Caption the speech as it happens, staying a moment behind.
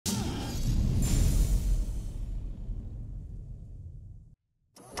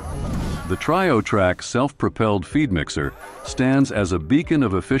The TrioTrack self-propelled feed mixer stands as a beacon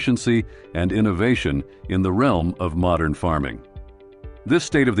of efficiency and innovation in the realm of modern farming. This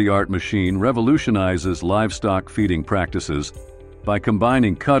state-of-the-art machine revolutionizes livestock feeding practices by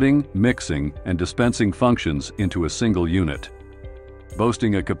combining cutting, mixing, and dispensing functions into a single unit.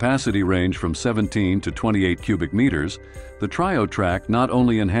 Boasting a capacity range from 17 to 28 cubic meters, the TrioTrack not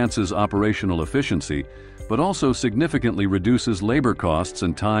only enhances operational efficiency, but also significantly reduces labor costs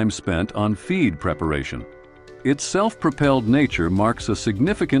and time spent on feed preparation. Its self-propelled nature marks a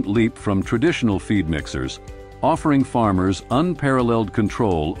significant leap from traditional feed mixers, offering farmers unparalleled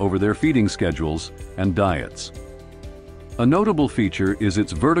control over their feeding schedules and diets. A notable feature is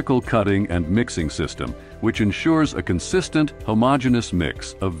its vertical cutting and mixing system, which ensures a consistent, homogeneous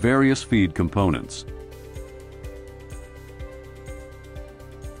mix of various feed components.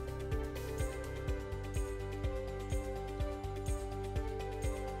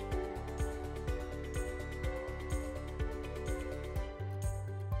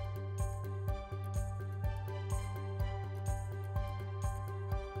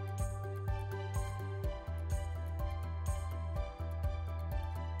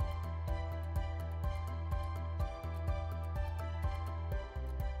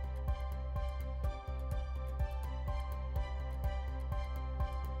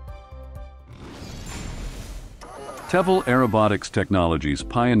 Tevel Aerobotics Technologies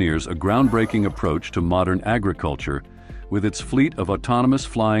pioneers a groundbreaking approach to modern agriculture with its fleet of autonomous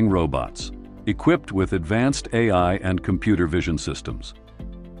flying robots, equipped with advanced AI and computer vision systems.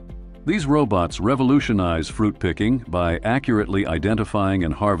 These robots revolutionize fruit picking by accurately identifying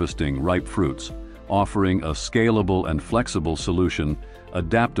and harvesting ripe fruits, offering a scalable and flexible solution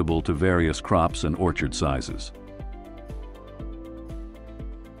adaptable to various crops and orchard sizes.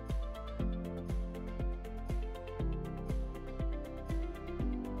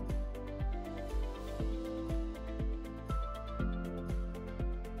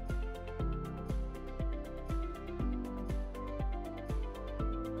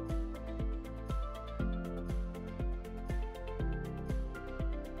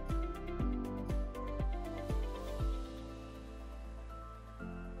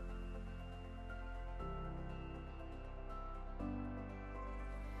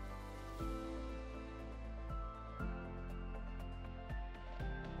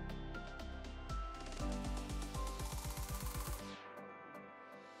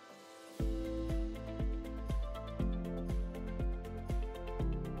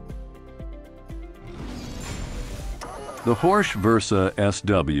 The Horsch Versa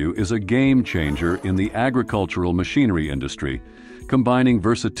SW is a game changer in the agricultural machinery industry, combining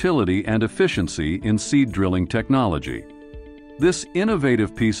versatility and efficiency in seed drilling technology. This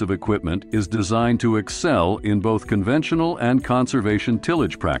innovative piece of equipment is designed to excel in both conventional and conservation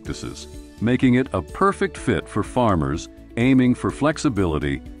tillage practices, making it a perfect fit for farmers aiming for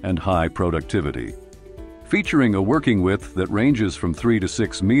flexibility and high productivity. Featuring a working width that ranges from 3 to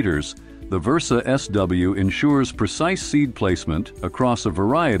 6 meters, the Versa SW ensures precise seed placement across a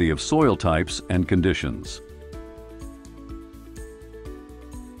variety of soil types and conditions.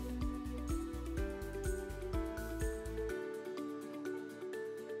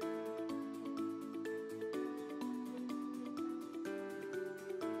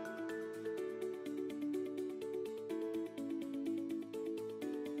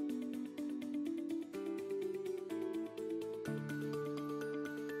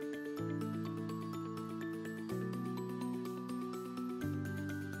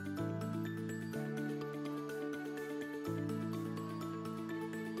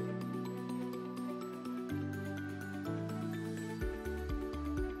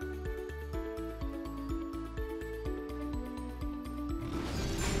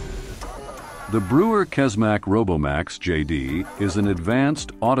 The Brewer Kesmac RoboMax JD is an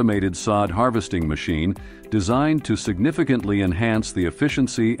advanced automated sod harvesting machine designed to significantly enhance the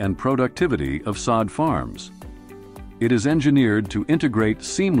efficiency and productivity of sod farms. It is engineered to integrate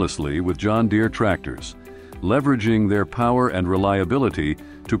seamlessly with John Deere tractors, leveraging their power and reliability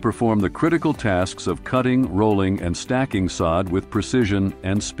to perform the critical tasks of cutting, rolling, and stacking sod with precision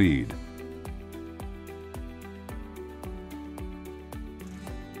and speed.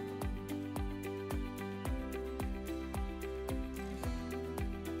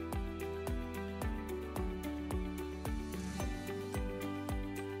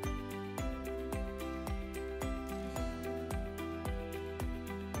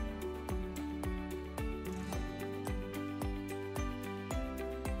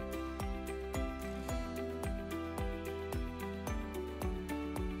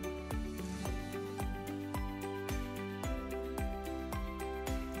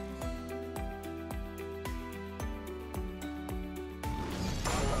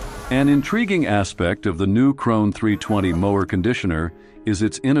 An intriguing aspect of the new Krone 320 mower conditioner is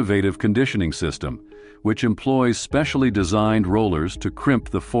its innovative conditioning system, which employs specially designed rollers to crimp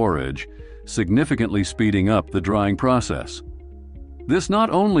the forage, significantly speeding up the drying process. This not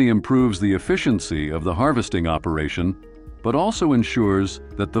only improves the efficiency of the harvesting operation, but also ensures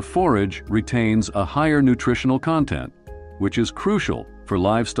that the forage retains a higher nutritional content, which is crucial for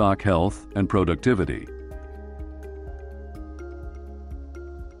livestock health and productivity.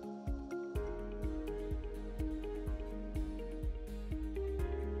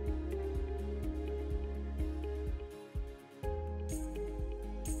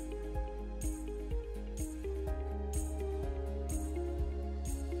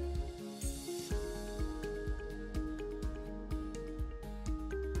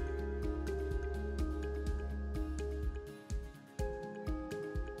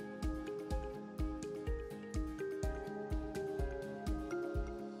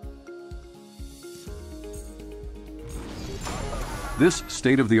 This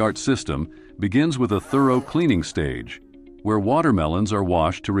state-of-the-art system begins with a thorough cleaning stage, where watermelons are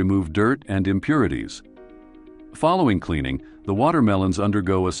washed to remove dirt and impurities. Following cleaning, the watermelons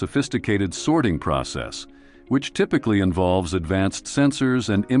undergo a sophisticated sorting process, which typically involves advanced sensors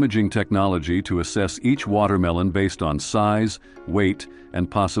and imaging technology to assess each watermelon based on size, weight, and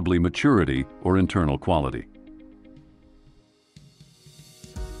possibly maturity or internal quality.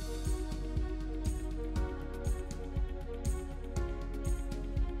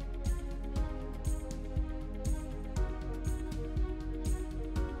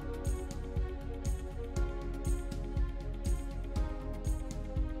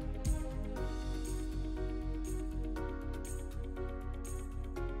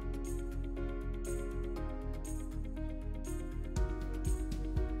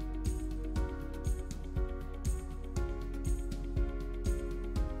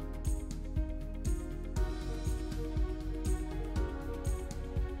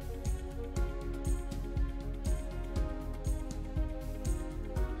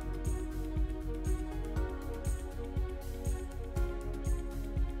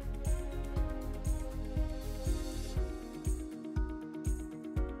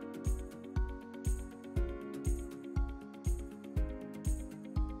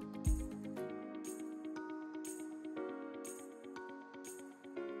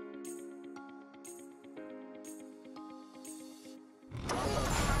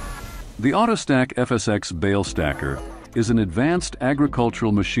 The AutoStack FSX bale stacker is an advanced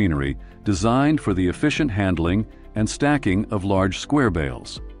agricultural machinery designed for the efficient handling and stacking of large square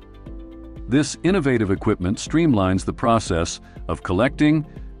bales. This innovative equipment streamlines the process of collecting,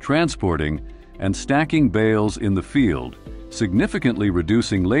 transporting, and stacking bales in the field, significantly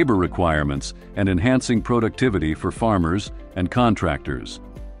reducing labor requirements and enhancing productivity for farmers and contractors.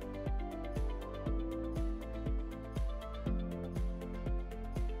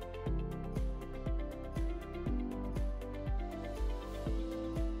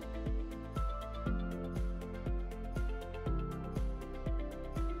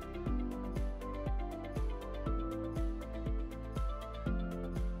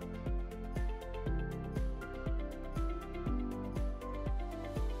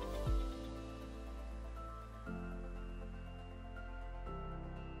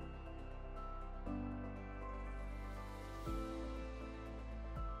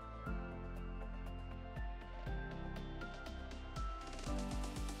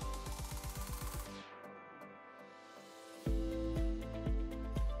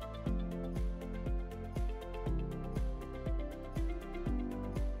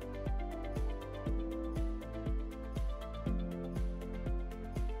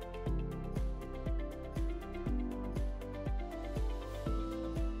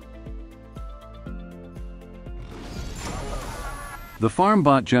 The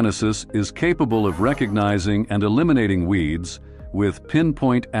FarmBot Genesis is capable of recognizing and eliminating weeds with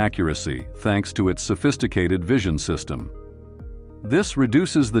pinpoint accuracy thanks to its sophisticated vision system. This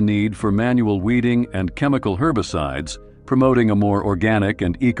reduces the need for manual weeding and chemical herbicides, promoting a more organic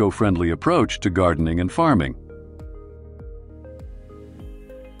and eco-friendly approach to gardening and farming.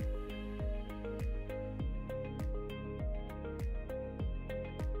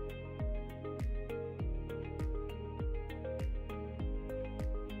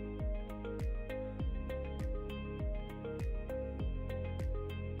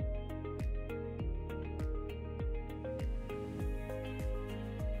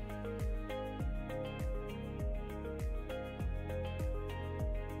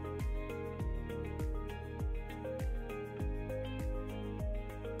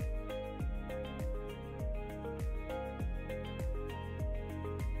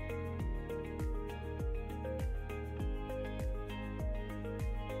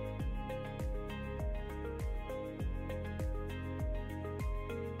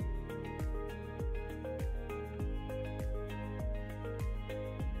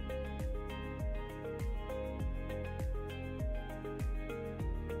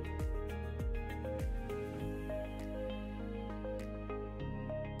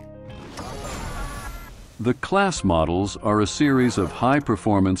 The class models are a series of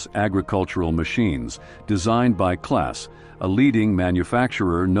high-performance agricultural machines designed by Class, a leading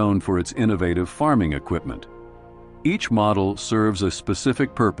manufacturer known for its innovative farming equipment. Each model serves a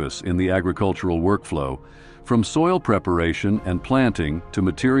specific purpose in the agricultural workflow, from soil preparation and planting to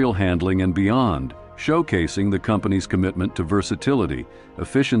material handling and beyond, showcasing the company's commitment to versatility,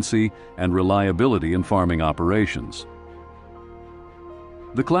 efficiency, and reliability in farming operations.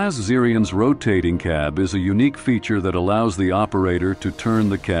 The Class Xerion's rotating cab is a unique feature that allows the operator to turn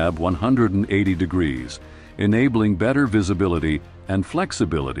the cab 180 degrees, enabling better visibility and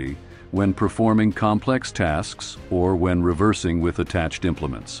flexibility when performing complex tasks or when reversing with attached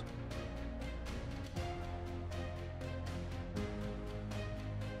implements.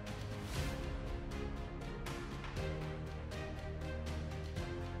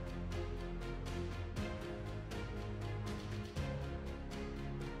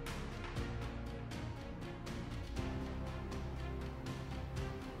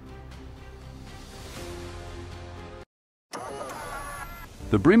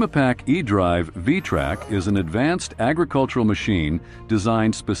 The Brimapack eDrive V-Track is an advanced agricultural machine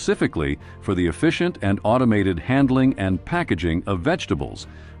designed specifically for the efficient and automated handling and packaging of vegetables,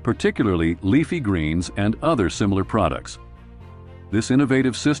 particularly leafy greens and other similar products. This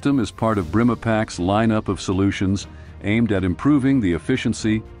innovative system is part of Brimapack's lineup of solutions aimed at improving the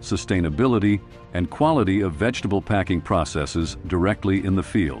efficiency, sustainability, and quality of vegetable packing processes directly in the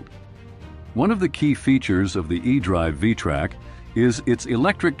field. One of the key features of the eDrive V-Track is its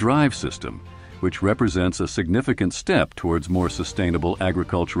electric drive system, which represents a significant step towards more sustainable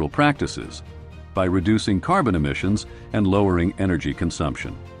agricultural practices by reducing carbon emissions and lowering energy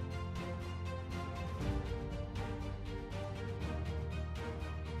consumption.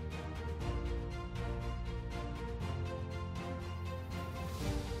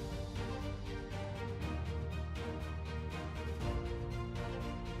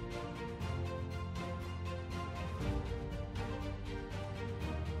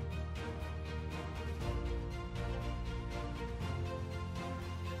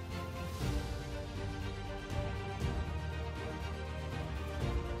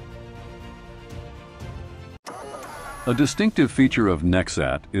 A distinctive feature of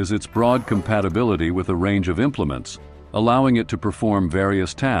Nexat is its broad compatibility with a range of implements, allowing it to perform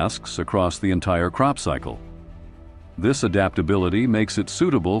various tasks across the entire crop cycle. This adaptability makes it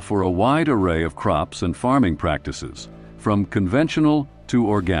suitable for a wide array of crops and farming practices, from conventional to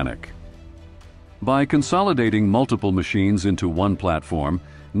organic. By consolidating multiple machines into one platform,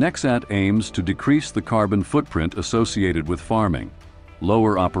 Nexat aims to decrease the carbon footprint associated with farming,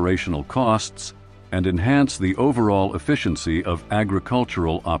 lower operational costs, and enhance the overall efficiency of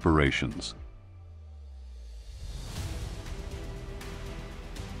agricultural operations.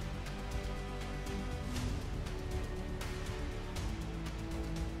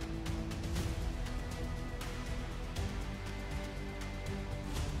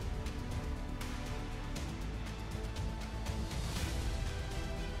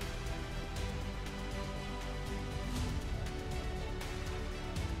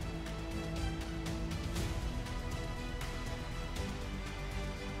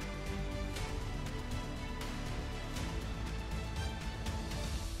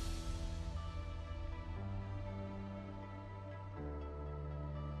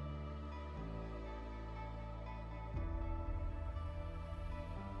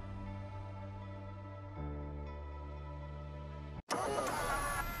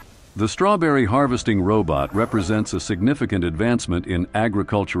 The strawberry harvesting robot represents a significant advancement in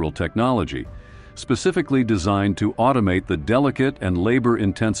agricultural technology, specifically designed to automate the delicate and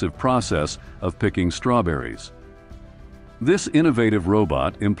labor-intensive process of picking strawberries. This innovative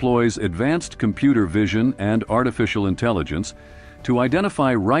robot employs advanced computer vision and artificial intelligence to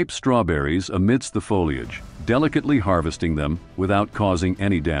identify ripe strawberries amidst the foliage, delicately harvesting them without causing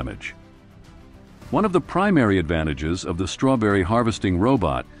any damage. One of the primary advantages of the strawberry harvesting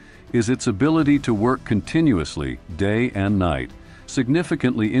robot is its ability to work continuously day and night,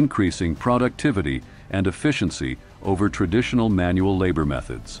 significantly increasing productivity and efficiency over traditional manual labor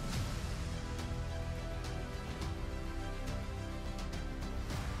methods.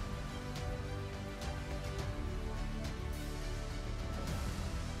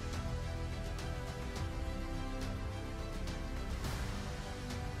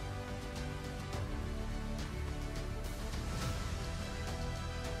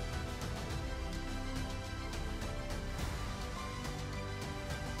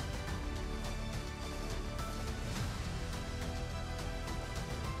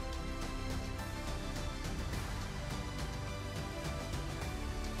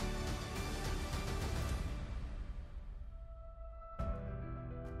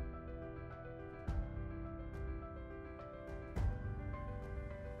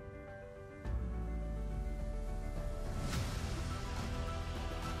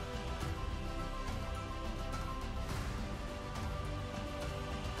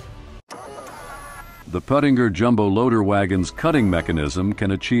 The Puttinger jumbo loader wagon's cutting mechanism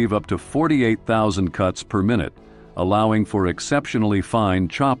can achieve up to 48,000 cuts per minute, allowing for exceptionally fine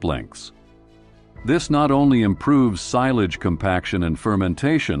chop lengths. This not only improves silage compaction and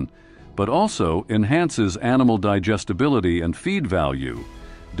fermentation, but also enhances animal digestibility and feed value,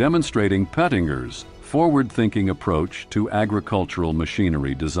 demonstrating Puttinger's forward-thinking approach to agricultural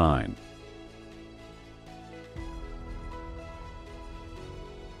machinery design.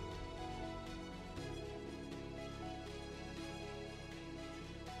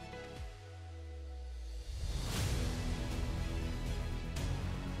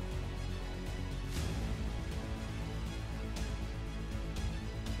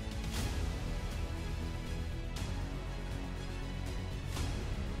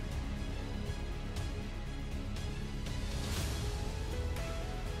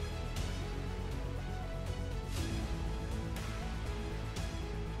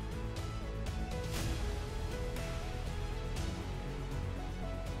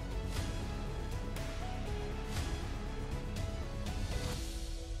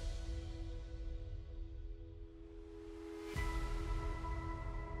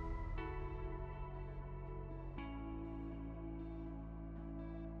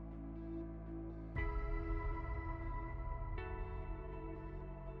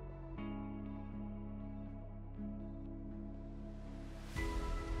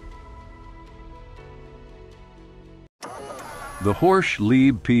 The Horsch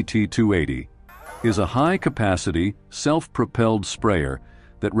Lieb PT280 is a high-capacity, self-propelled sprayer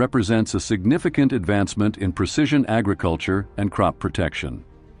that represents a significant advancement in precision agriculture and crop protection.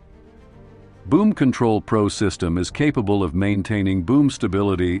 Boom Control Pro system is capable of maintaining boom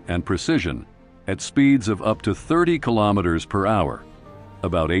stability and precision at speeds of up to 30 kilometers per hour,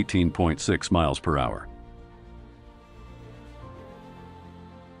 about 18.6 miles per hour.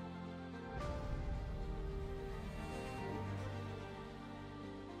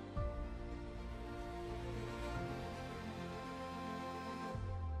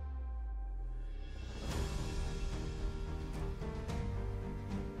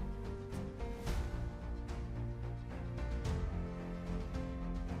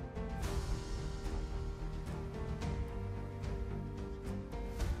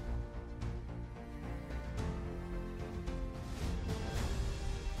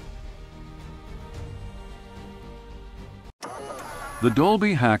 The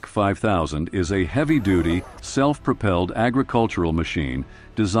Dolby Hack 5000 is a heavy-duty, self-propelled agricultural machine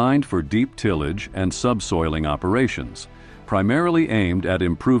designed for deep tillage and subsoiling operations, primarily aimed at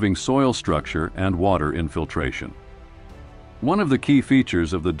improving soil structure and water infiltration. One of the key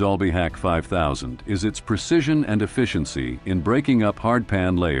features of the Dolby Hack 5000 is its precision and efficiency in breaking up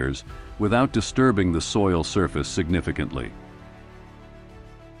hardpan layers without disturbing the soil surface significantly.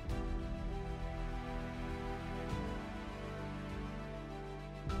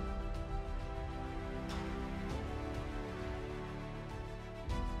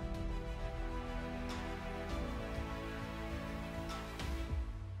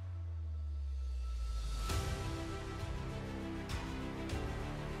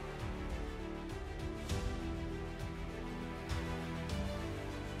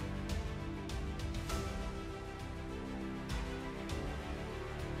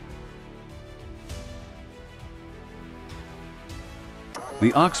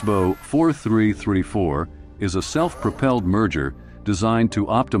 The Oxbow 4334 is a self-propelled merger designed to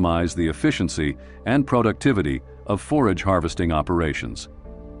optimize the efficiency and productivity of forage harvesting operations.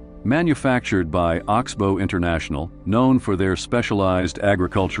 Manufactured by Oxbow International, known for their specialized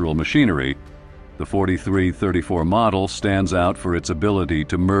agricultural machinery, the 4334 model stands out for its ability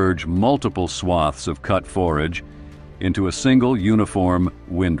to merge multiple swaths of cut forage into a single uniform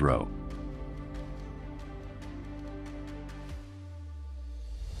windrow.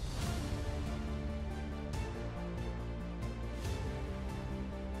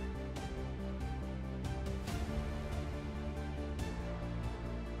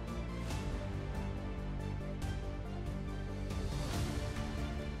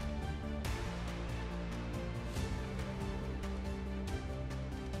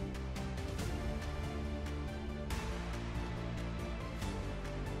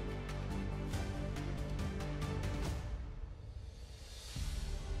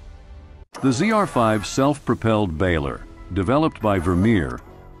 The ZR5 self-propelled baler, developed by Vermeer,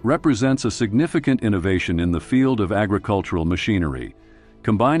 represents a significant innovation in the field of agricultural machinery,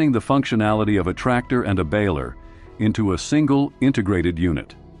 combining the functionality of a tractor and a baler into a single integrated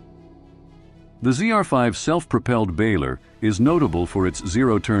unit. The ZR5 self-propelled baler is notable for its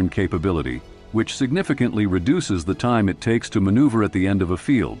zero-turn capability, which significantly reduces the time it takes to maneuver at the end of a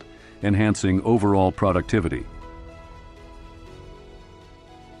field enhancing overall productivity.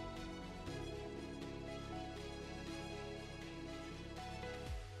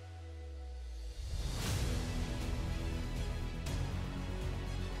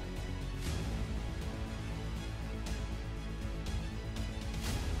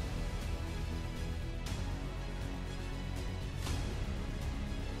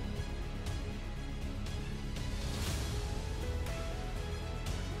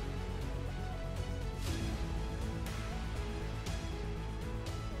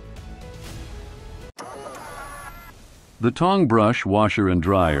 The tong brush washer and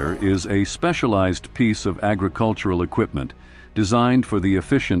dryer is a specialized piece of agricultural equipment designed for the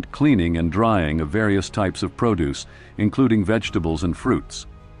efficient cleaning and drying of various types of produce, including vegetables and fruits.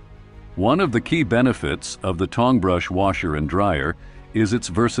 One of the key benefits of the tong brush washer and dryer is its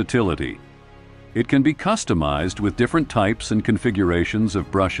versatility. It can be customized with different types and configurations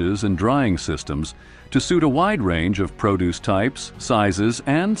of brushes and drying systems to suit a wide range of produce types, sizes,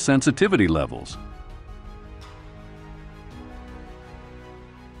 and sensitivity levels.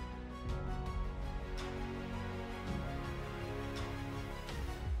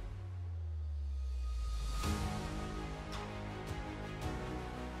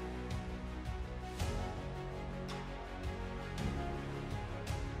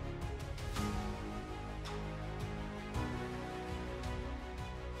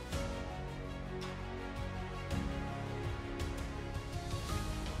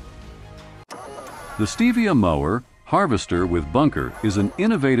 The stevia mower harvester with bunker is an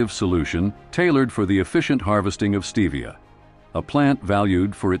innovative solution tailored for the efficient harvesting of stevia, a plant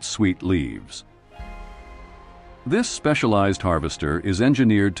valued for its sweet leaves. This specialized harvester is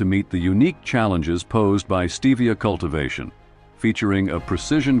engineered to meet the unique challenges posed by stevia cultivation, featuring a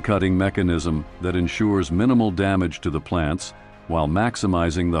precision cutting mechanism that ensures minimal damage to the plants while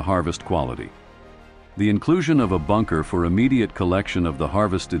maximizing the harvest quality. The inclusion of a bunker for immediate collection of the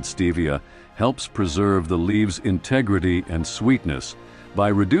harvested stevia helps preserve the leaves' integrity and sweetness by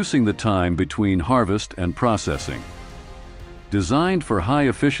reducing the time between harvest and processing. Designed for high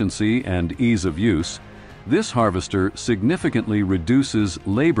efficiency and ease of use, this harvester significantly reduces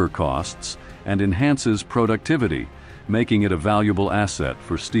labor costs and enhances productivity, making it a valuable asset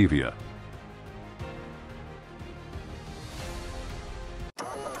for stevia.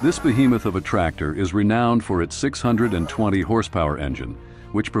 This behemoth of a tractor is renowned for its 620 horsepower engine,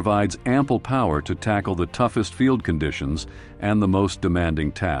 which provides ample power to tackle the toughest field conditions and the most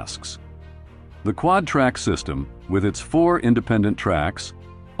demanding tasks. The quad-track system, with its 4 independent tracks,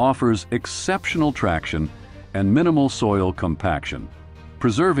 offers exceptional traction and minimal soil compaction,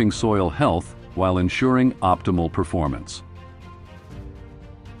 preserving soil health while ensuring optimal performance.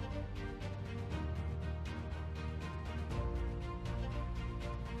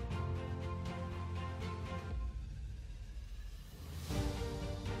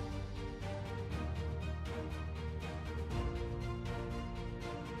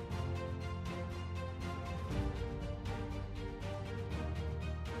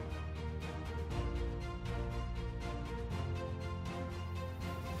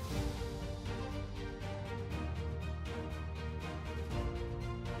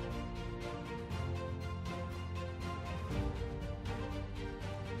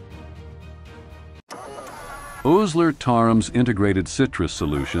 Osler-Tarum's integrated citrus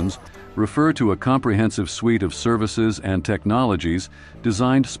solutions refer to a comprehensive suite of services and technologies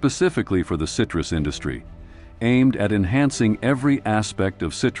designed specifically for the citrus industry, aimed at enhancing every aspect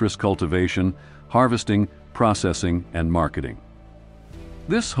of citrus cultivation, harvesting, processing, and marketing.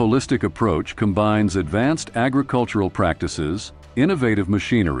 This holistic approach combines advanced agricultural practices, innovative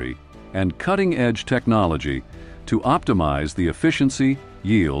machinery, and cutting-edge technology to optimize the efficiency,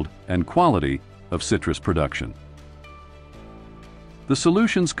 yield, and quality of citrus production. The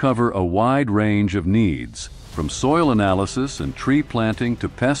solutions cover a wide range of needs, from soil analysis and tree planting to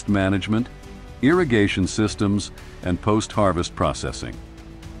pest management, irrigation systems, and post-harvest processing.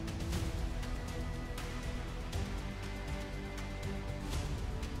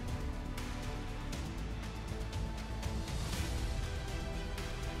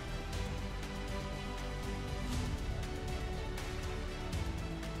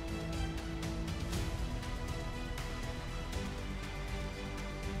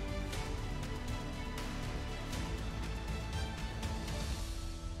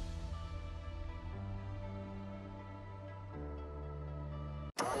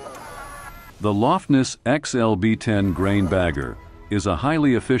 The Lofness XLB10 grain bagger is a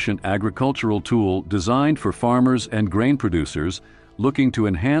highly efficient agricultural tool designed for farmers and grain producers looking to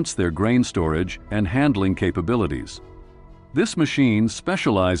enhance their grain storage and handling capabilities. This machine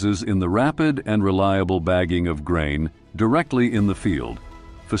specializes in the rapid and reliable bagging of grain directly in the field,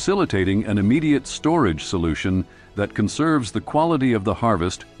 facilitating an immediate storage solution that conserves the quality of the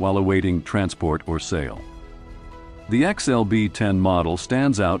harvest while awaiting transport or sale. The XLB-10 model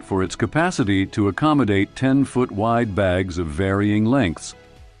stands out for its capacity to accommodate 10-foot wide bags of varying lengths,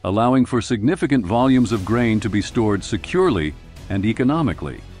 allowing for significant volumes of grain to be stored securely and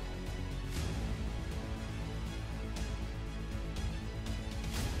economically.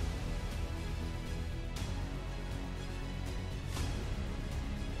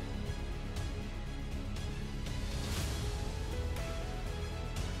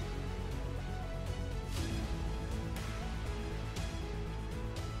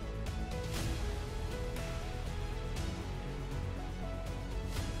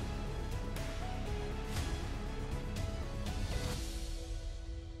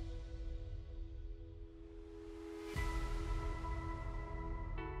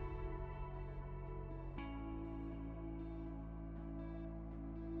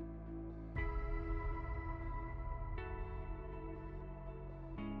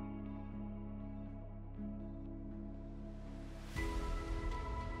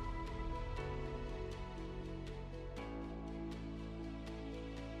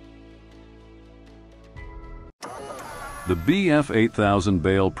 The BF8000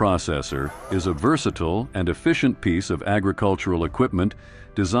 bale processor is a versatile and efficient piece of agricultural equipment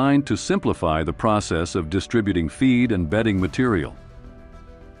designed to simplify the process of distributing feed and bedding material.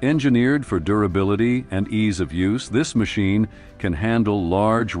 Engineered for durability and ease of use, this machine can handle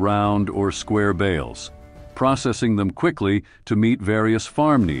large, round, or square bales, processing them quickly to meet various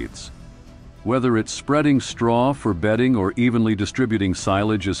farm needs. Whether it's spreading straw for bedding or evenly distributing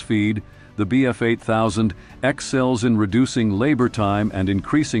silage as feed, the BF8000 excels in reducing labor time and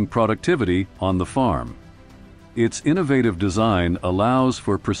increasing productivity on the farm. Its innovative design allows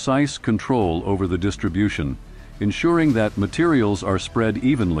for precise control over the distribution, ensuring that materials are spread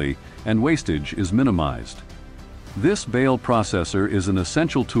evenly and wastage is minimized. This bale processor is an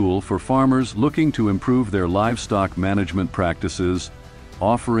essential tool for farmers looking to improve their livestock management practices,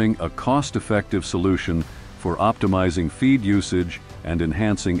 offering a cost-effective solution for optimizing feed usage and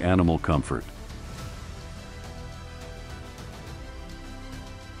enhancing animal comfort.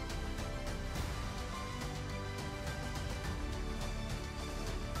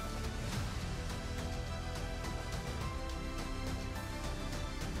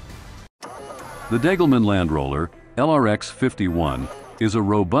 The Degelman Land Roller, LRX51, is a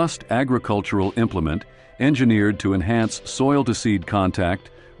robust agricultural implement engineered to enhance soil-to-seed contact,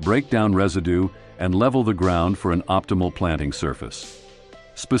 break down residue, and level the ground for an optimal planting surface.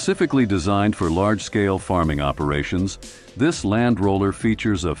 Specifically designed for large-scale farming operations, this land roller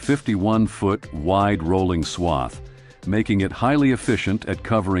features a 51-foot wide rolling swath, making it highly efficient at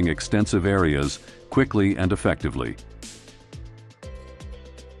covering extensive areas quickly and effectively.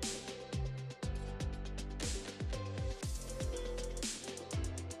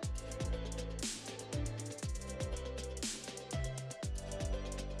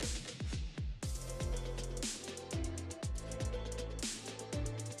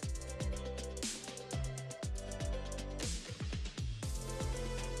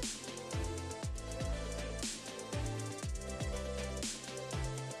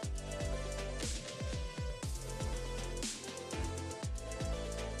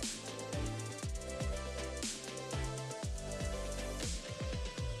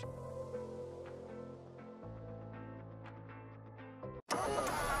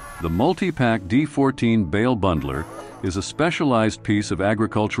 The multi-pack D14 bale bundler is a specialized piece of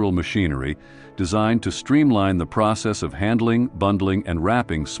agricultural machinery designed to streamline the process of handling, bundling, and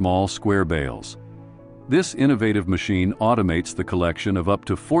wrapping small square bales. This innovative machine automates the collection of up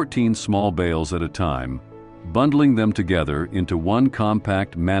to 14 small bales at a time, bundling them together into one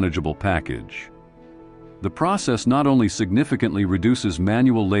compact, manageable package. The process not only significantly reduces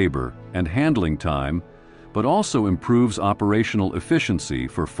manual labor and handling time, but also improves operational efficiency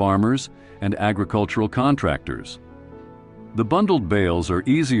for farmers and agricultural contractors. The bundled bales are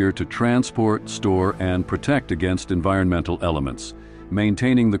easier to transport, store, and protect against environmental elements,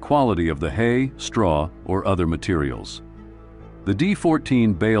 maintaining the quality of the hay, straw, or other materials. The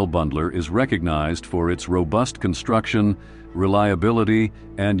D14 bale bundler is recognized for its robust construction, reliability,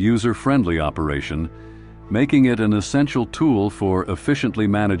 and user-friendly operation, making it an essential tool for efficiently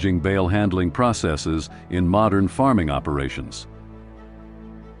managing bale handling processes in modern farming operations.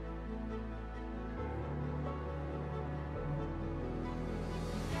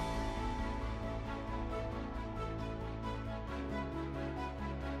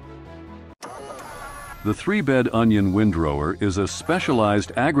 The 3-bed onion windrower is a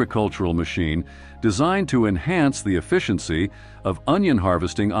specialized agricultural machine designed to enhance the efficiency of onion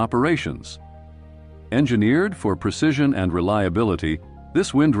harvesting operations. Engineered for precision and reliability,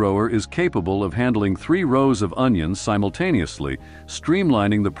 this windrower is capable of handling 3 rows of onions simultaneously,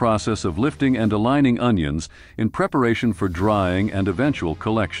 streamlining the process of lifting and aligning onions in preparation for drying and eventual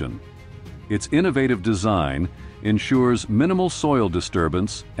collection. Its innovative design ensures minimal soil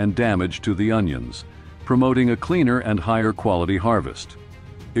disturbance and damage to the onions, promoting a cleaner and higher quality harvest.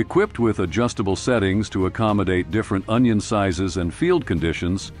 Equipped with adjustable settings to accommodate different onion sizes and field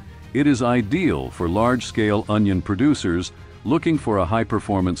conditions, it is ideal for large-scale onion producers looking for a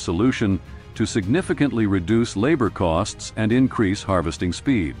high-performance solution to significantly reduce labor costs and increase harvesting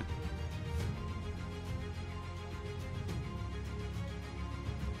speed.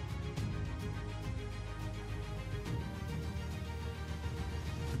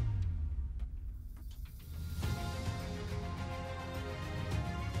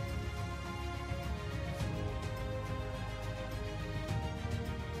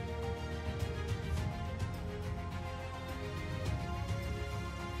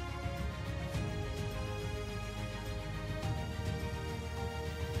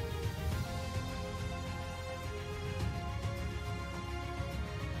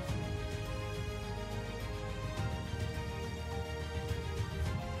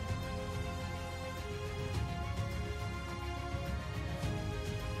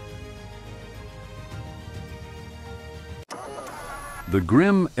 The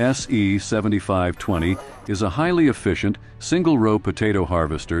Grimm SE7520 is a highly efficient, single-row potato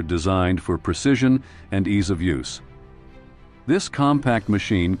harvester designed for precision and ease of use. This compact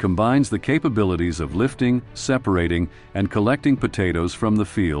machine combines the capabilities of lifting, separating, and collecting potatoes from the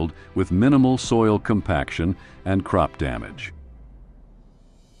field with minimal soil compaction and crop damage.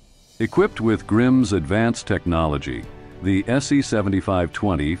 Equipped with Grimm's advanced technology, the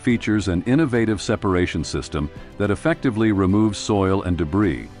SE7520 features an innovative separation system that effectively removes soil and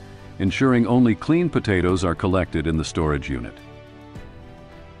debris, ensuring only clean potatoes are collected in the storage unit.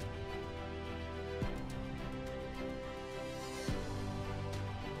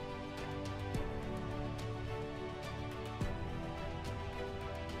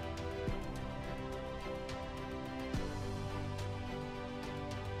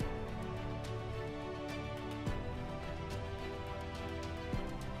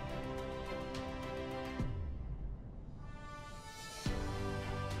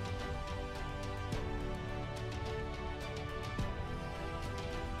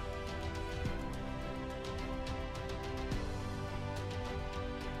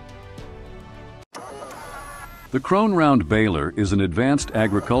 The Krone Round Baler is an advanced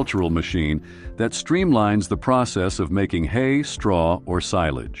agricultural machine that streamlines the process of making hay, straw, or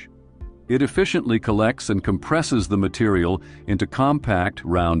silage. It efficiently collects and compresses the material into compact,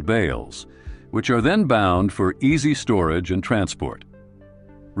 round bales, which are then bound for easy storage and transport.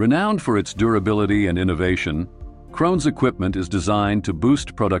 Renowned for its durability and innovation, Krone's equipment is designed to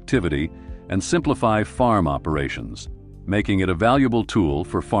boost productivity and simplify farm operations, making it a valuable tool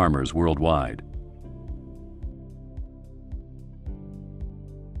for farmers worldwide.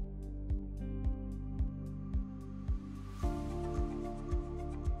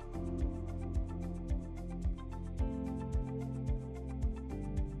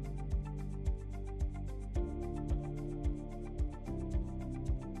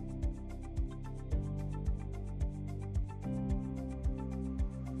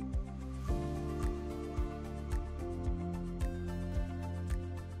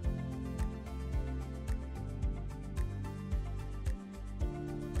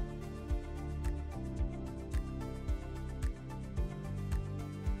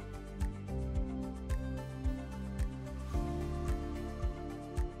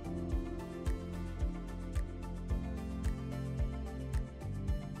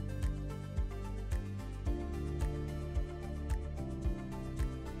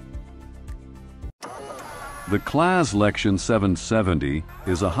 The Claas Lection 770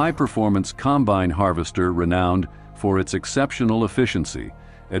 is a high-performance combine harvester renowned for its exceptional efficiency,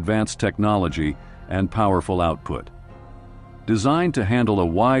 advanced technology, and powerful output. Designed to handle a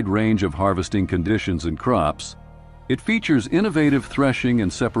wide range of harvesting conditions and crops, it features innovative threshing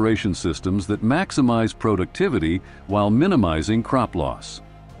and separation systems that maximize productivity while minimizing crop loss.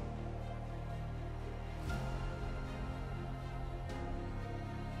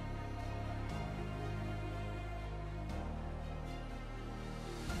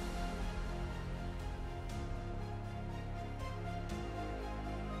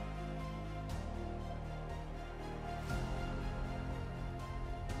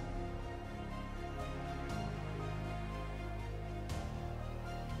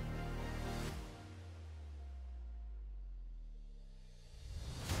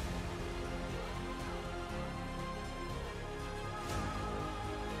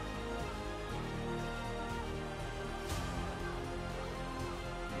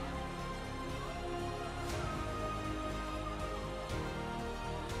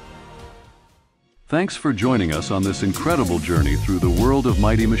 Thanks for joining us on this incredible journey through the world of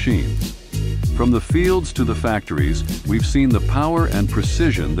mighty machines. From the fields to the factories, we've seen the power and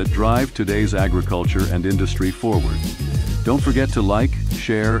precision that drive today's agriculture and industry forward. Don't forget to like,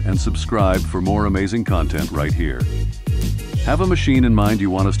 share, and subscribe for more amazing content right here. Have a machine in mind you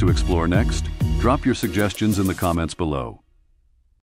want us to explore next? Drop your suggestions in the comments below.